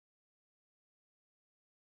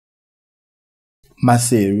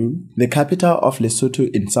Maseru, the capital of Lesotho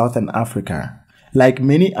in southern Africa. Like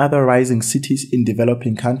many other rising cities in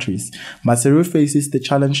developing countries, Maseru faces the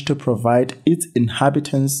challenge to provide its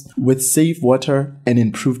inhabitants with safe water and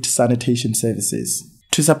improved sanitation services.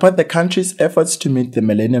 To support the country's efforts to meet the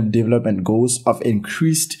Millennium Development Goals of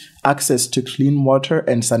increased access to clean water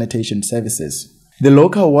and sanitation services, the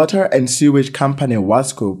local Water and Sewerage Company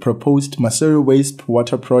WASCO proposed Maseru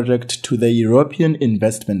wastewater project to the European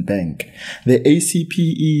Investment Bank, the ACP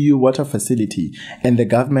EU Water Facility, and the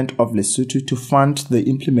Government of Lesotho to fund the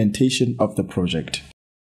implementation of the project.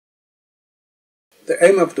 The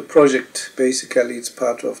aim of the project basically is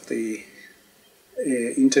part of the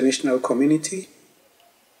international community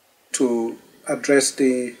to address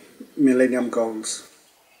the Millennium Goals.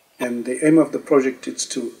 And the aim of the project is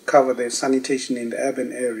to cover the sanitation in the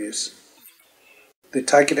urban areas. The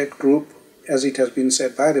targeted group, as it has been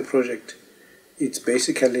said by the project, it's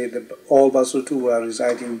basically all Basotho who are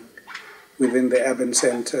residing within the urban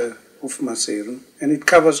center of Maseru. And it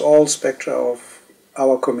covers all spectra of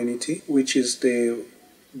our community, which is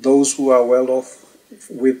those who are well off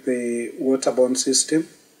with the waterborne system,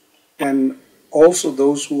 and also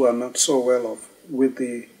those who are not so well off with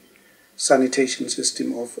the sanitation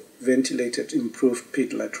system of ventilated, improved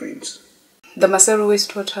pit latrines. The Maseru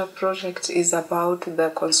wastewater project is about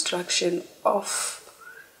the construction of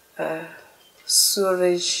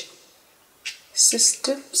sewerage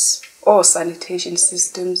systems or sanitation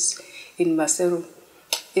systems in Maseru.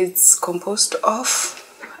 It's composed of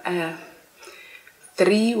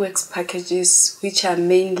 3 works packages, which are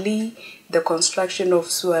mainly the construction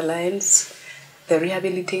of sewer lines, the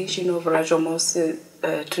rehabilitation of Rajomose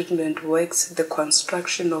treatment works, the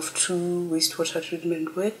construction of 2 wastewater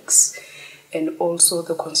treatment works, and also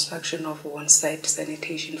the construction of on-site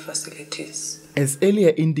sanitation facilities. As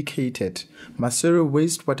earlier indicated, Maseru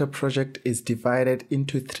wastewater project is divided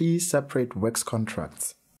into 3 separate works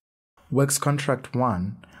contracts. Works Contract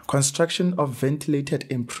 1, construction of ventilated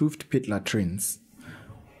improved pit latrines.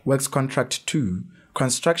 Works Contract 2,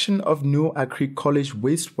 construction of new Agri College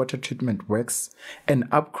wastewater treatment works and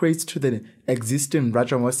upgrades to the existing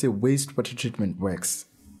Rajomose wastewater treatment works.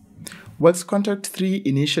 Works Contract 3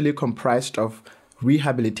 initially comprised of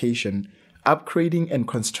rehabilitation, upgrading and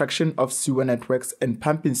construction of sewer networks and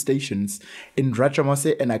pumping stations in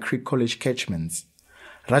Rajomose and Agri College catchments.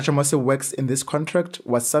 Rajomose works in this contract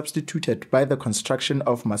was substituted by the construction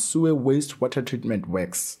of Maseru wastewater treatment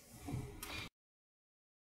works.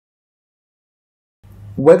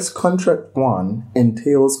 Works Contract 1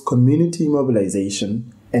 entails community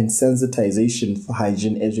mobilization and sensitization for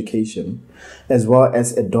hygiene education, as well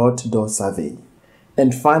as a door-to-door survey,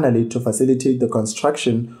 and finally to facilitate the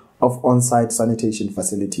construction of on-site sanitation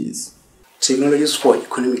facilities. Technologies for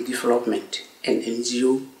Economic Development, an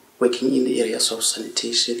NGO working in the areas of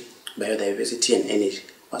sanitation, biodiversity and energy,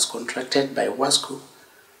 was contracted by WASCO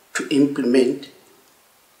to implement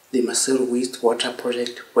the Maseru wastewater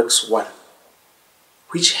project Works 1,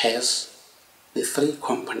 which has the 3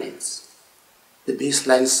 components: the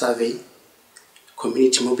baseline survey,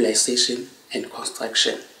 community mobilization, and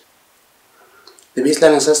construction. The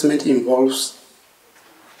baseline assessment involves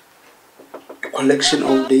collection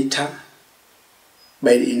of data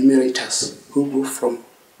by the enumerators who go from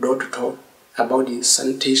door to door about the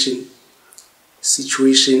sanitation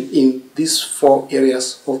situation in these 4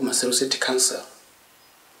 areas of Maseru City Council.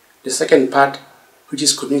 The second part, which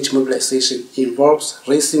is community mobilization, involves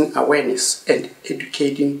raising awareness and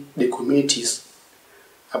educating the communities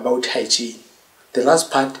about hygiene. The last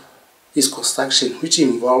part is construction, which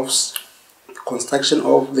involves construction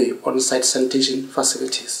of the on-site sanitation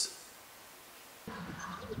facilities.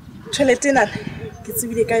 Tšhelete ke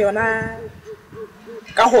tsebile ka yona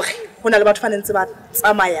ka hore hona le batho ba nentse ba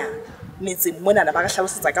tsamaya metseng mona ba ka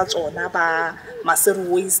hlalosetsa ka tsona ba Maseru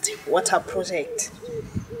wastewater project.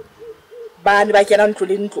 Ba ne ba kena ntlo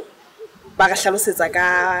le ntlo ba ka hlalosetsa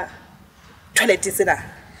ka toilet tsena.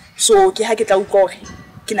 So ke ha ke tla utlwa hore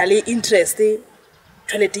ke na le interest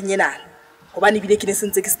toileteng ena hobane bile ke ne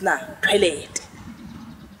sentse ke sena toilet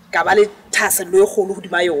ka ba le thasello e kgolo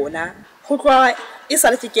hodima yona. Ho tloa e sa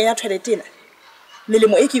le ke kenya toilet ena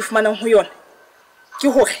melemo e ke ifumanang ho yona ke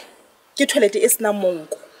hore ke toilet e sena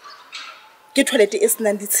monko, ke toilet e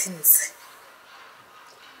sena ditshintsi,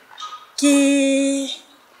 ke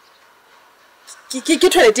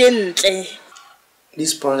toilet e ntle.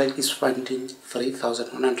 This project is funding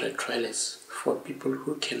 3,100 toilets for people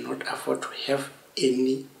who cannot afford to have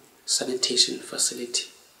any sanitation facility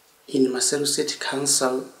in Maseru City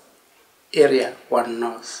Council Area 1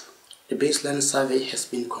 North. The baseline survey has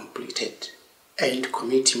been completed and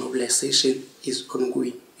community mobilization is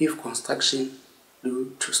ongoing with construction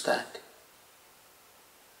due to start.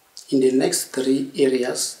 In the next 3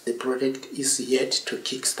 areas, the project is yet to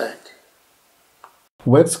kickstart.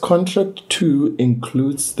 Works Contract 2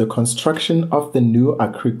 includes the construction of the new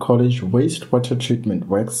Agri College wastewater treatment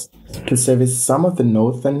works to service some of the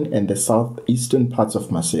northern and the southeastern parts of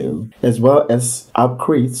Maseru, as well as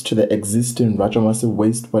upgrades to the existing Rajamase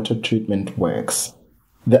wastewater treatment works.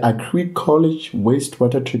 The Agri College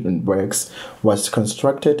wastewater treatment works was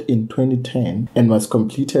constructed in 2010 and was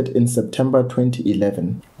completed in September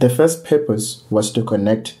 2011. The first purpose was to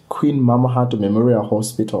connect Queen Mamahato Memorial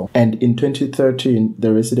Hospital, and in 2013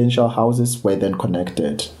 the residential houses were then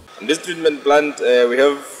connected. In this treatment plant we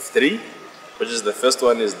have 3, which is the first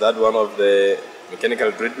one is that one of the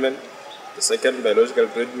mechanical treatment, the second biological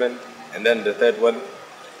treatment, and then the third one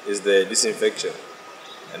is the disinfection.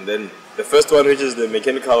 And then the first one, which is the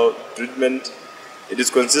mechanical treatment, it is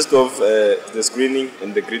consists of the screening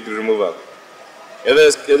and the grit removal. At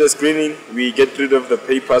the screening, we get rid of the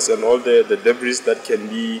papers and all the debris that can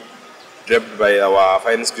be trapped by our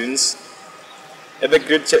fine screens. At the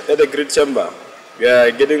grit chamber, we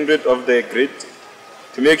are getting rid of the grit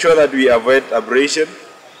to make sure that we avoid abrasion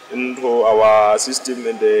into our system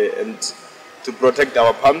and to protect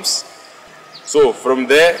our pumps. So from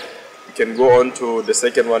there, we can go on to the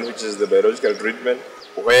second one, which is the biological treatment,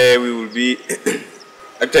 where we will be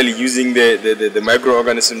actually using the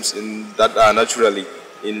microorganisms that are naturally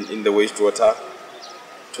in the wastewater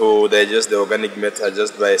to digest the organic matter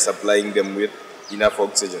just by supplying them with enough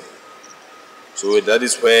oxygen. So that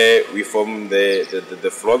is where we form the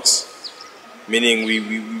flocks, meaning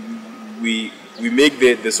we make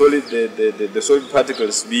the solid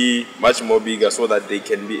particles be much more bigger so that they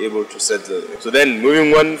can be able to settle. So then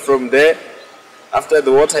moving on from there, after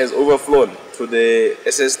the water has overflown to the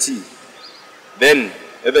SST, then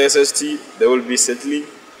at the SST there will be settling,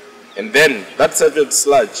 and then that settled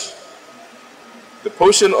sludge, the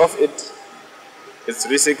portion of it is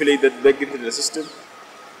recirculated back into the system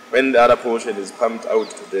when the other portion is pumped out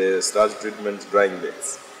to the sludge treatment drying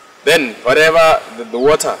beds. Then whatever the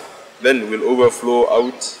water then will overflow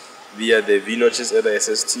out via the V-notches at the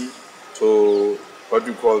SST to what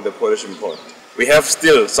we call the polishing pond. We have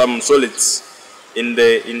still some solids in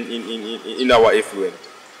our effluent,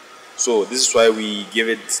 so this is why we give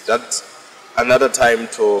it that another time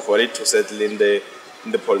for it to settle in the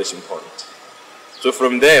polishing pond. So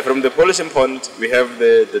from there, from the polishing pond, we have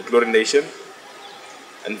the chlorination,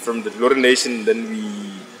 and from the chlorination then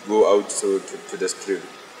we go out to the stream,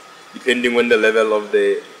 depending on the level of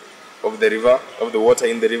the river, of the water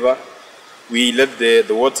in the river. We let the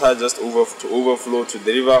water just overflow to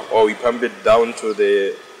the river, or we pump it down to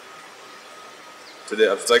the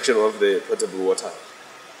abstraction of the potable water.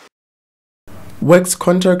 Works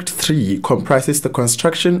Contract 3 comprises the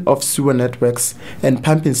construction of sewer networks and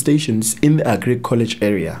pumping stations in the Agri College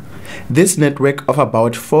area. This network of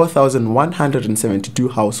about 4,172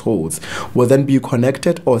 households will then be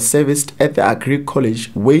connected or serviced at the Agri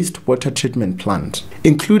College wastewater treatment plant.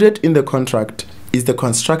 Included in the contract is the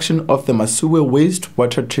construction of the Maseru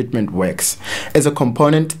wastewater treatment works as a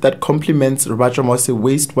component that complements Rajamase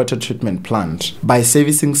wastewater treatment plant by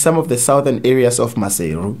servicing some of the southern areas of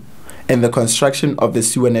Maseru, and the construction of the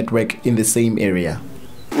sewer network in the same area.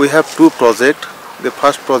 We have 2 projects. The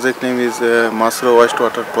first project name is Maseru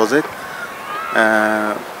wastewater project,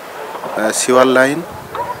 sewer line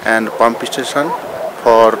and pump station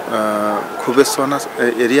for Khubesona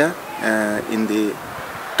area in the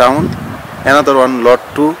town. Another one, lot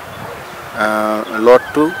 2,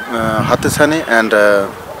 Hatesani and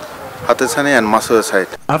Maseru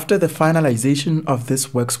site. After the finalization of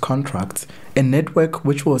this works contract, a network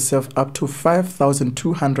which will serve up to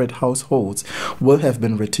 5,200 households will have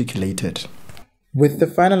been reticulated. With the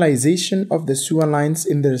finalization of the sewer lines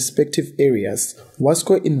in the respective areas,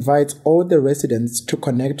 WASCO invites all the residents to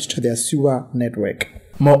connect to their sewer network.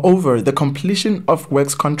 Moreover, the completion of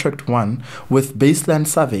Works Contract 1 with baseline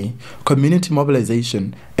survey, community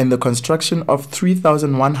mobilization, and the construction of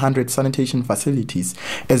 3,100 sanitation facilities,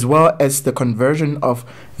 as well as the conversion of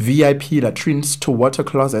VIP latrines to water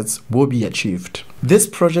closets, will be achieved. This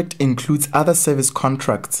project includes other service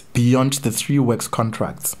contracts beyond the 3 works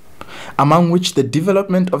contracts, among which the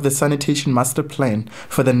development of the sanitation master plan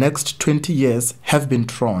for the next 20 years have been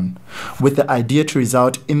drawn, with the idea to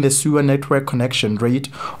result in the sewer network connection rate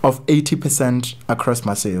of 80% across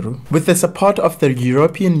Maseru. With the support of the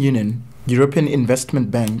European Union, European Investment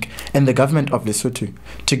Bank, and the Government of Lesotho,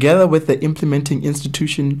 together with the implementing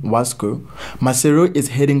institution WASCO, Maseru is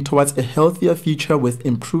heading towards a healthier future with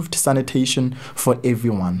improved sanitation for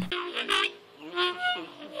everyone.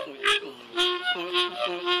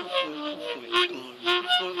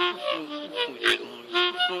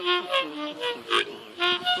 Thank you.